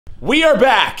We are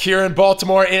back here in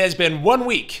Baltimore. It has been 1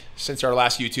 week since our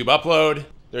last YouTube upload.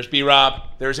 There's BRob,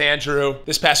 there's Andrew.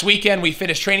 This past weekend, we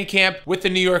finished training camp with the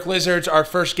New York Lizards. Our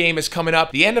first game is coming up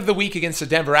the end of the week against the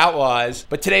Denver Outlaws.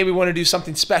 But today we want to do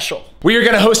something special. We are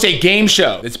gonna host a game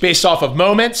show that's based off of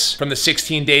moments from the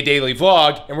 16-day daily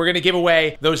vlog. And we're gonna give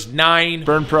away those 9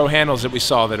 Burn Pro handles that we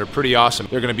saw that are pretty awesome.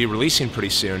 They're gonna be releasing pretty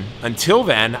soon. Until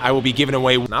then, I will be giving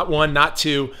away not 1, not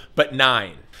 2, but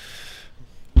 9.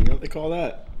 You know what they call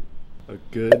that? A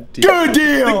good deal. Good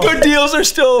deal! The good deals are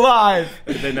still alive.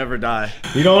 They never die.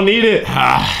 You don't need it.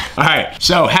 All right,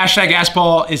 so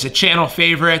 #AskPaul is a channel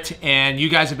favorite, and you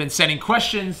guys have been sending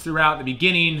questions throughout the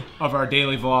beginning of our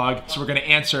daily vlog. So we're gonna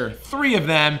answer 3 of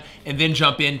them and then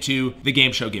jump into the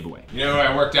game show giveaway. You know who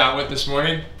I worked out with this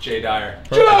morning? Jay Dyer.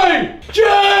 Jay!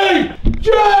 Jay!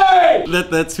 Jay!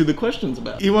 That's who the question's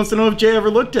about. He wants to know if Jay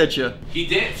ever looked at you. He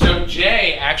did. So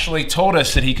Jay actually told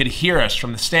us that he could hear us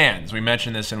from the stands. We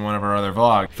mentioned this in one of our other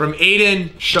vlogs. From Aiden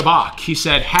Shabak, he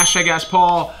said,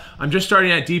 #AskPaul, I'm just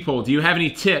starting at D-pole. Do you have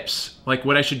any tips, like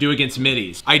what I should do against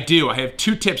middies? I do. I have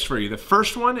 2 tips for you. The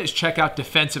first one is check out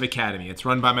Defensive Academy. It's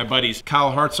run by my buddies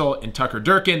Kyle Hartzell and Tucker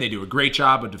Durkin. They do a great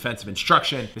job of defensive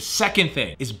instruction. The second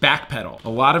thing is backpedal. A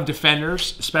lot of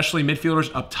defenders, especially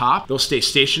midfielders up top, they'll stay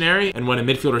stationary, and when a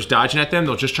midfielder's dodging at them,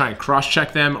 they'll just try and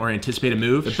cross-check them or anticipate a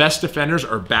move. The best defenders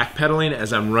are backpedaling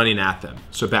as I'm running at them.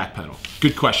 So backpedal.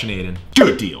 Good question, Aiden.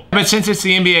 Good deal. But since it's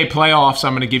the NBA playoffs,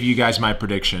 I'm gonna give you guys my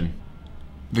prediction.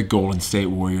 The Golden State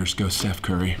Warriors go Steph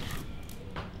Curry.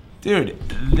 Dude,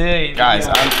 they... Guys,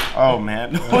 oh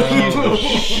man. Oh,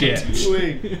 shit.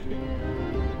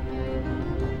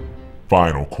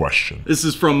 Final question. This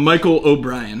is from Michael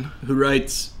O'Brien, who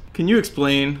writes, can you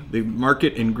explain the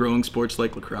market in growing sports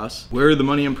like lacrosse? Where are the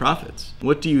money and profits?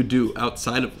 What do you do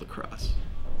outside of lacrosse?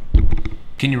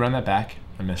 Can you run that back?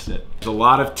 I missed it. There's a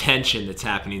lot of tension that's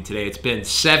happening today. It's been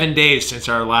 7 days since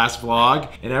our last vlog,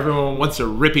 and everyone wants to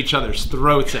rip each other's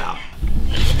throats out.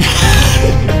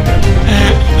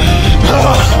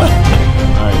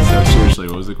 All right, so seriously,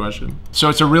 what was the question? So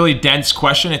it's a really dense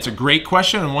question. It's a great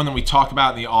question and one that we talk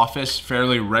about in the office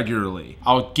fairly regularly.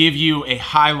 I'll give you a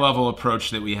high-level approach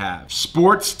that we have.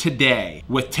 Sports today,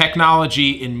 with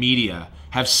technology and media,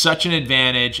 have such an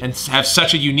advantage and have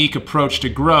such a unique approach to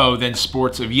grow than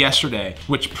sports of yesterday,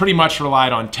 which pretty much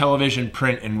relied on television,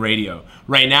 print, and radio.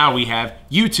 Right now we have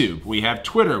YouTube, we have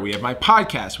Twitter, we have my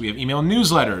podcast, we have email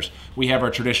newsletters, we have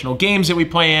our traditional games that we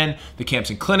play in, the camps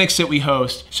and clinics that we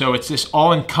host. So it's this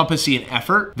all-encompassing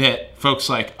effort that folks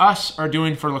like us are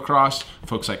doing for lacrosse,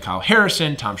 folks like Kyle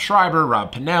Harrison, Tom Schreiber,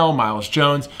 Rob Pinnell, Miles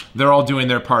Jones, they're all doing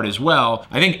their part as well.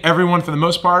 I think everyone for the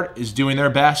most part is doing their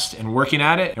best and working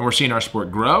at it, and we're seeing our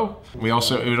sport grow. It would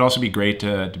also be great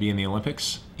to be in the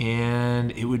Olympics,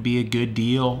 and it would be a good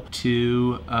deal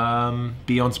to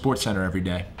be on SportsCenter every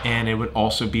day. And it would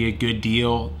also be a good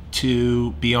deal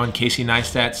to be on Casey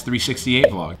Neistat's 368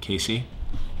 vlog. Casey,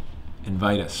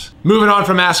 invite us. Moving on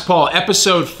from Ask Paul,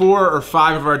 episode 4 or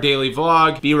 5 of our daily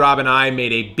vlog, BRob and I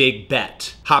made a big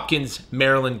bet. Hopkins,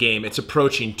 Maryland game. It's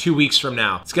approaching 2 weeks from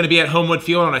now. It's gonna be at Homewood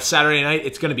Field on a Saturday night.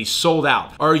 It's gonna be sold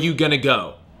out. Are you gonna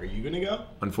go? Are you gonna go?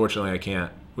 Unfortunately, I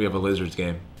can't. We have a Lizards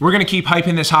game. We're gonna keep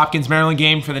hyping this Hopkins, Maryland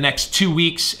game for the next 2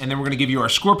 weeks, and then we're gonna give you our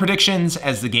score predictions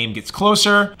as the game gets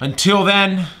closer. Until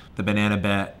then, the banana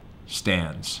bet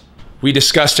stands. We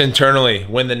discussed internally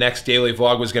when the next daily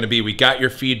vlog was gonna be. We got your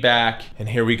feedback, and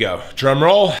here we go. Drum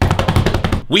roll.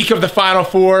 Week of the Final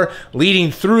Four,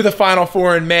 leading through the Final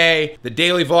Four in May. The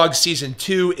daily vlog season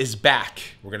 2 is back.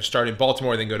 We're gonna start in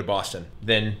Baltimore, then go to Boston,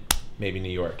 then maybe New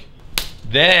York.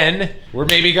 Then we're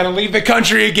maybe gonna leave the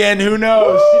country again, who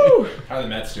knows? Woo! How are the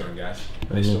Mets doing, guys?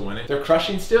 Are they still winning? They're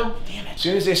crushing still? Damn it. As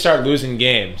soon as they start losing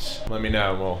games, let me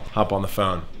know, we'll hop on the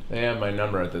phone. They have my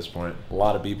number at this point. A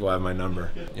lot of people have my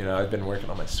number. You know, I've been working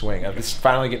on my swing. I've just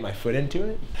finally getting my foot into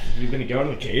it. Have you been going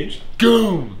to the cage?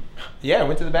 Boom! Yeah, I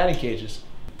went to the batting cages.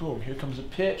 Boom, here comes a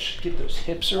pitch. Get those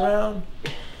hips around.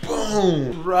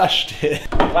 Boom, rushed it.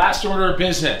 Last order of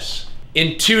business.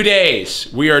 In 2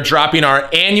 days, we are dropping our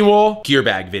annual gear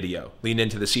bag video leading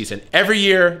into the season. Every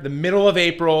year, the middle of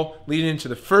April, leading into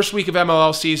the first week of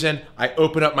MLL season, I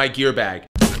open up my gear bag.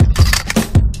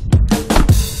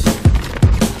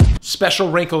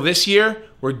 Special wrinkle this year,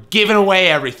 we're giving away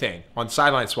everything on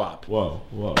Sideline Swap. Whoa,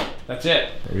 whoa. That's it.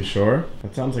 Are you sure?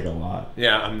 That sounds like a lot.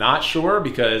 Yeah, I'm not sure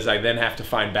because I then have to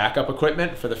find backup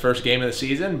equipment for the first game of the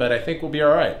season, but I think we'll be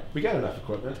all right. We got enough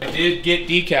equipment. I did get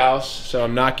decals, so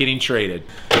I'm not getting traded.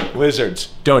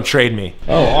 Lizards, don't trade me.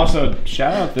 Oh, also,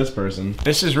 shout out this person.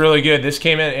 This is really good. This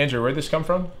came in, Andrew, where'd this come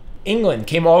from? England,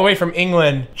 came all the way from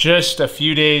England, just a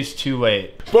few days too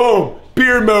late. Boom,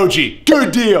 beer emoji,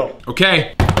 good deal.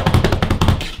 Okay.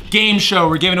 Game show,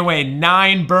 we're giving away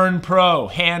 9 Burn Pro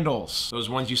handles. Those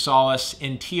ones you saw us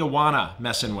in Tijuana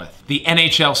messing with. The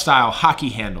NHL style hockey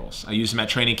handles. I use them at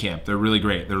training camp. They're really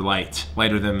great. They're light,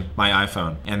 lighter than my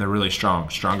iPhone, and they're really strong,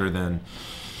 stronger than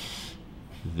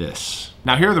this.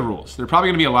 Now here are the rules. There are probably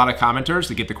gonna be a lot of commenters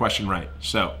that get the question right.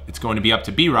 So it's going to be up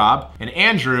to BRob and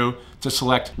Andrew to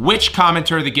select which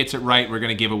commenter that gets it right. We're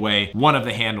gonna give away one of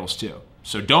the handles to.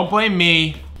 So don't blame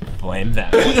me, blame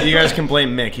them. You guys can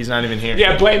blame Mick. He's not even here.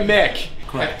 Yeah, blame Mick.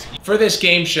 Correct. For this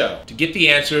game show, to get the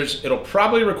answers, it'll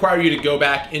probably require you to go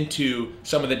back into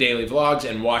some of the daily vlogs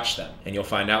and watch them, and you'll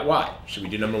find out why. Should we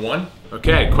do number 1?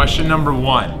 Okay, question number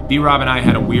 1. BRob and I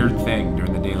had a weird thing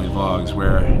during the daily vlogs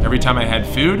where every time I had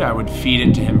food, I would feed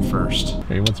it to him first.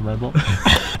 Hey, you want some Red Bull?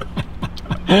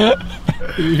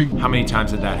 How many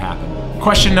times did that happen?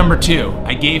 Question number 2.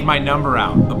 I gave my number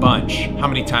out a bunch. How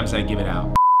many times did I give it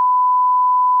out?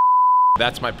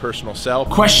 That's my personal cell.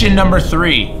 Question number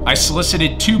 3. I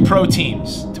solicited 2 pro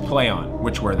teams to play on.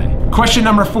 Which were they? Question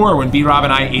number 4. When BRob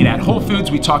and I ate at Whole Foods,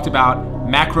 we talked about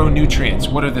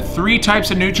macronutrients. What are the 3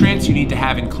 types of nutrients you need to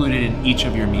have included in each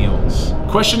of your meals?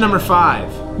 Question number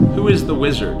 5. Who is the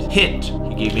wizard? Hint,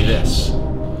 he gave me this.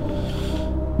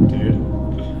 Dude.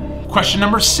 Question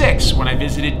number 6, when I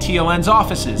visited TLN's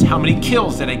offices, how many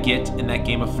kills did I get in that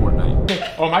game of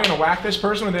Fortnite? Oh, am I gonna whack this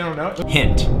person when they don't know?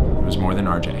 Hint, it was more than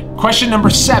RJ. Question number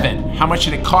 7, how much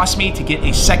did it cost me to get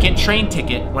a second train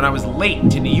ticket when I was late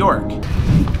to New York?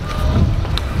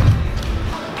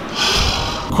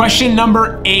 Question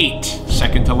number 8,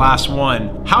 second to last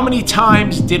one, how many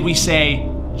times did we say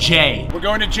Jay? We're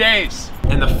going to Jay's.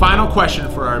 And the final question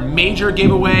for our major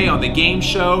giveaway on the game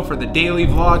show for the daily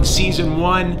vlog season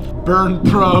 1, Burn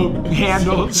Pro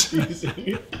handles.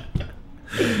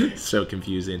 So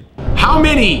confusing. How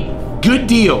many good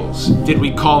deals did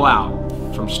we call out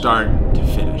from start to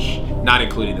finish? Not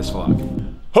including this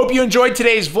vlog. Hope you enjoyed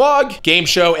today's vlog, game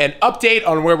show, and update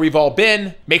on where we've all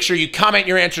been. Make sure you comment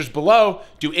your answers below.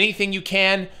 Do anything you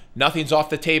can. Nothing's off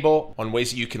the table on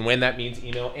ways that you can win. That means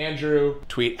email Andrew,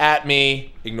 tweet at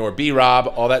me, ignore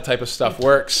BRob, all that type of stuff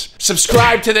works.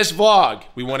 Subscribe to this vlog.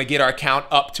 We want to get our count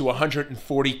up to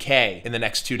 140K in the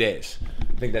next 2 days.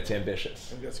 I think that's ambitious.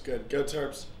 I think that's good. Go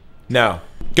Terps. No.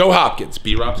 Go Hopkins.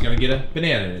 BRob's gonna get a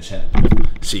banana in his head.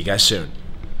 See you guys soon.